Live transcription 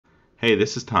Hey,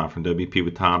 this is Tom from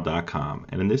WPWithTom.com,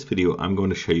 and in this video I'm going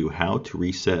to show you how to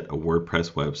reset a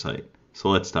WordPress website. So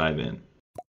let's dive in.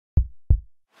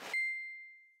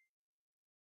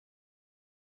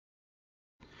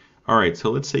 Alright, so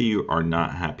let's say you are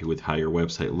not happy with how your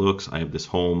website looks. I have this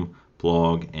home,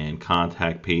 blog, and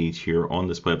contact page here on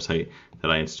this website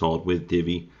that I installed with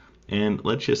Divi. And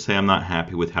let's just say I'm not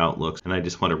happy with how it looks and I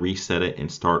just want to reset it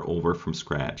and start over from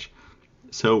scratch.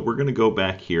 So we're going to go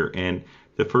back here, and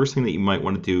the first thing that you might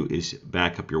want to do is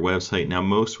back up your website. Now,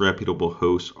 most reputable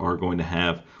hosts are going to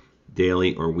have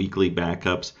daily or weekly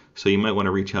backups, so you might want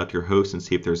to reach out to your host and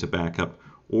see if there's a backup,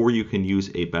 or you can use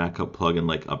a backup plugin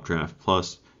like Updraft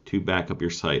Plus to back up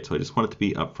your site. So I just wanted to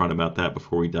be upfront about that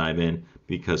before we dive in,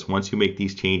 because once you make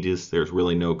these changes, there's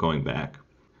really no going back.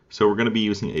 So we're going to be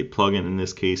using a plugin in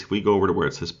this case. If we go over to where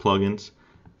it says Plugins,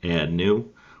 Add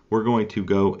New, we're going to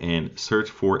go and search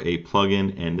for a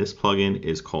plugin, and this plugin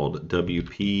is called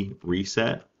WP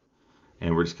Reset,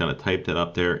 and we're just going to type that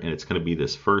up there, and it's going to be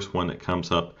this first one that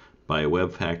comes up by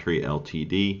Web Factory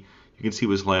Ltd. You can see it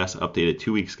was last updated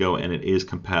 2 weeks ago, and it is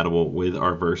compatible with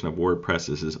our version of WordPress.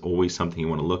 This is always something you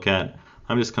want to look at.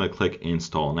 I'm just going to click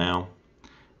Install Now,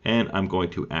 and I'm going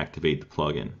to activate the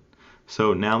plugin.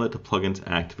 So now that the plugin's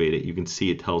activated, you can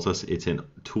see it tells us it's in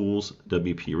Tools,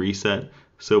 WP Reset.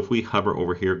 So if we hover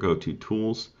over here, go to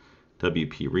Tools,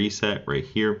 WP Reset right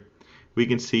here, we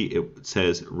can see it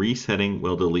says Resetting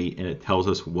will delete, and it tells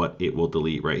us what it will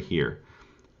delete right here.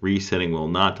 Resetting will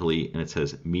not delete, and it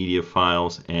says Media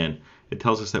Files, and it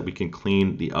tells us that we can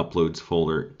clean the Uploads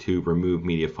folder to remove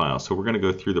media files. So we're going to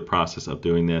go through the process of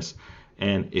doing this,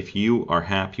 and if you are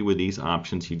happy with these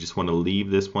options, you just want to leave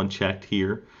this one checked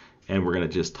here. And we're going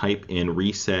to just type in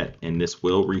reset, and this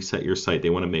will reset your site.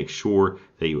 They want to make sure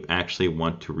that you actually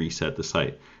want to reset the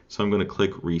site. So I'm going to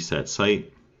click reset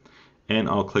site, and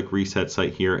I'll click reset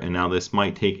site here, and now this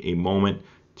might take a moment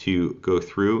to go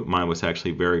through. Mine was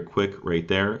actually very quick right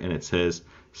there, and it says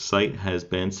site has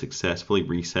been successfully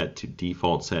reset to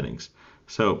default settings.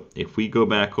 So if we go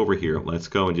back over here, let's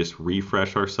go and just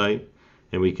refresh our site,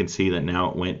 and we can see that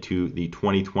now it went to the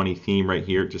 2020 theme right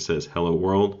here. It just says hello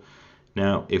world.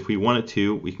 Now, if we wanted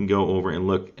to, we can go over and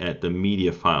look at the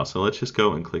media file. So let's just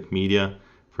go and click Media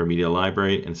for Media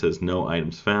Library, and it says No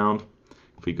Items Found.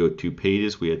 If we go to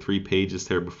Pages, we had 3 pages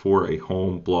there before, a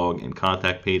home, blog, and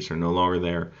contact page. They're no longer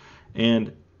there.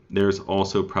 And there's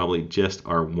also probably just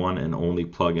our one and only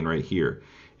plugin right here.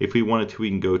 If we wanted to, we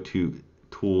can go to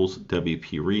Tools,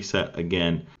 WP Reset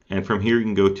again. And from here, you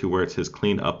can go to where it says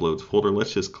Clean Uploads folder.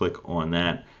 Let's just click on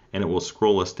that, and it will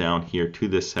scroll us down here to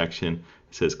this section.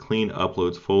 It says Clean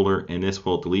Uploads folder, and this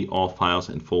will delete all files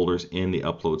and folders in the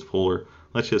Uploads folder.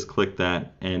 Let's just click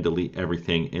that and delete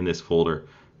everything in this folder.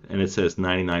 And it says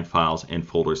 99 files and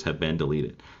folders have been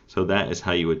deleted. So that is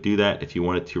how you would do that. If you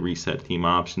wanted to reset theme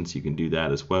options, you can do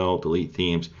that as well. Delete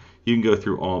themes. You can go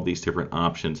through all of these different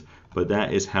options, but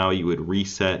that is how you would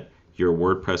reset your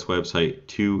WordPress website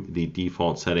to the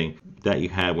default setting that you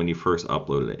had when you first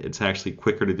uploaded it. It's actually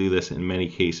quicker to do this in many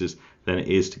cases than it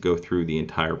is to go through the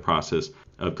entire process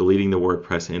of deleting the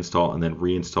WordPress install and then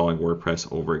reinstalling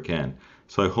WordPress over again.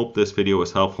 So I hope this video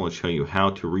was helpful in showing you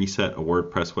how to reset a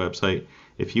WordPress website.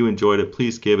 If you enjoyed it,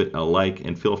 please give it a like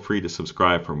and feel free to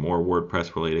subscribe for more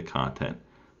WordPress related content.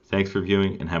 Thanks for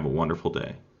viewing and have a wonderful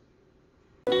day.